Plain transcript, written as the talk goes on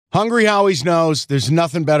Hungry Howie's knows there's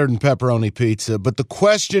nothing better than pepperoni pizza, but the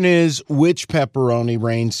question is, which pepperoni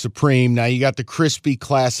reigns supreme? Now, you got the crispy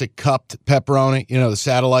classic cupped pepperoni, the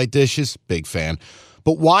satellite dishes, big fan.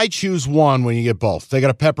 But why choose one when you get both? They got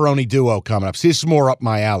a pepperoni duo coming up. See, this is more up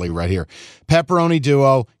my alley right here. Pepperoni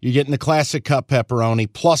duo, you're getting the classic cup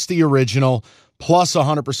pepperoni, plus the original, plus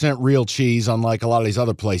 100% real cheese, unlike a lot of these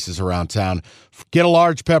other places around town. Get a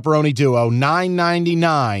large pepperoni duo,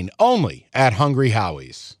 $9.99, only at Hungry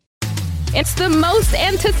Howie's. It's the most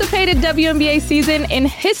anticipated WNBA season in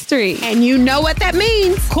history. And you know what that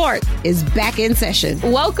means. Court is back in session.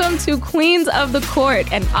 Welcome to Queens of the Court,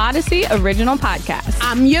 an Odyssey original podcast.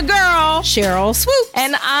 I'm your girl, Cheryl Swoop.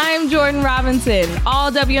 And I'm Jordan Robinson.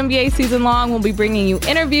 All WNBA season long, we'll be bringing you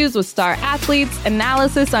interviews with star athletes,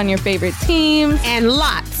 analysis on your favorite teams, and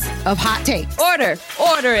lots of hot takes.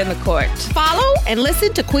 Order in the court. Follow and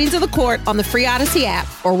listen to Queens of the Court on the free Odyssey app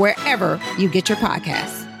or wherever you get your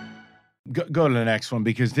podcasts. Go to the next one,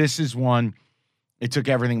 because this is one, it took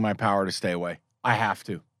everything in my power to stay away. I have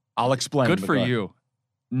to. I'll explain. Good for you.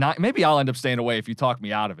 Maybe I'll end up staying away if you talk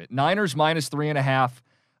me out of it. Niners minus 3.5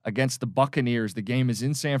 against the Buccaneers. The game is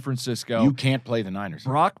in San Francisco. You can't play the Niners.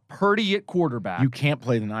 Brock Purdy at quarterback. You can't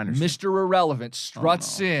play the Niners. Mr. Irrelevant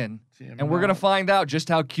struts in, and we're going to find out just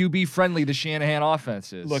how QB-friendly the Shanahan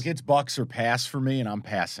offense is. Look, it's Bucs or pass for me, and I'm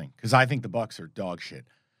passing, because I think the Bucs are dog shit.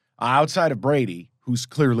 Outside of Brady, who's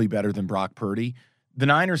clearly better than Brock Purdy, the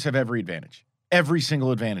Niners have every advantage. Every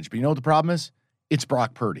single advantage. But you know what the problem is? It's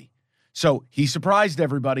Brock Purdy. So he surprised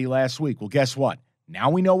everybody last week. Well, guess what?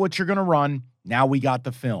 Now we know what you're going to run. Now we got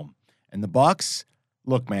the film. And the Bucs,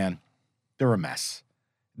 look, man, they're a mess.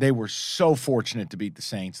 They were so fortunate to beat the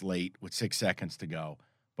Saints late with 6 seconds to go.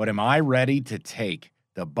 But am I ready to take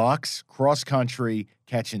the Bucs cross-country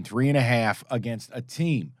catching 3.5 against a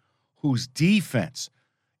team whose defense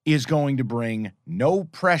is going to bring no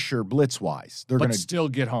pressure blitz-wise? They're going to still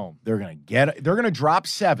get home. They're going to drop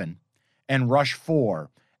 7 and rush 4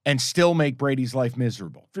 and still make Brady's life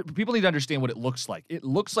miserable. People need to understand what it looks like. It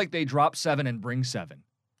looks like they drop 7 and bring 7.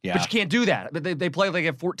 Yeah. But you can't do that. They play like they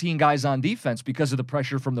have 14 guys on defense because of the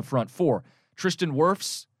pressure from the front 4. Tristan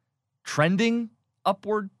Wirfs trending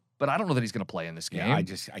upward, but I don't know that he's going to play in this game.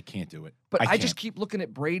 Yeah, I can't do it. But I just keep looking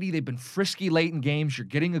at Brady. They've been frisky late in games. You're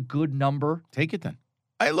getting a good number. Take it then.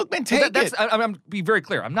 Look, man, take it. I'm be very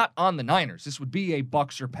clear. I'm not on the Niners. This would be a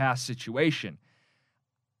Bucs or pass situation.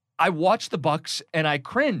 I watch the Bucs and I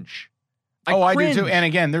cringe. I do too. And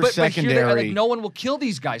again, their secondary. But no one will kill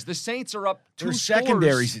these guys. The Saints are up 2 Their scores.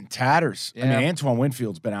 secondary's in tatters. Yeah. I mean, Antoine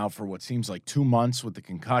Winfield's been out for what seems like 2 months with the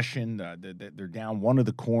concussion. They're down one of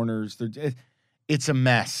the corners. It's a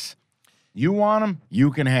mess. You want them, you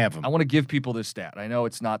can have them. I want to give people this stat. I know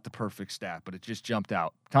it's not the perfect stat, but it just jumped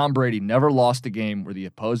out. Tom Brady never lost a game where the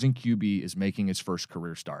opposing QB is making his first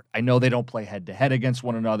career start. I know they don't play head-to-head against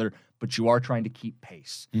one another, but you are trying to keep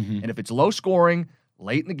pace. Mm-hmm. And if it's low scoring,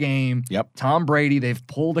 late in the game, Tom Brady, they've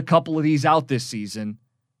pulled a couple of these out this season.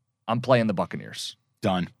 I'm playing the Buccaneers.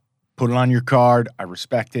 Done. Put it on your card. I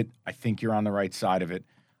respect it. I think you're on the right side of it.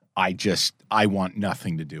 I want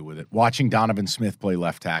nothing to do with it. Watching Donovan Smith play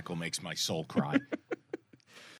left tackle makes my soul cry.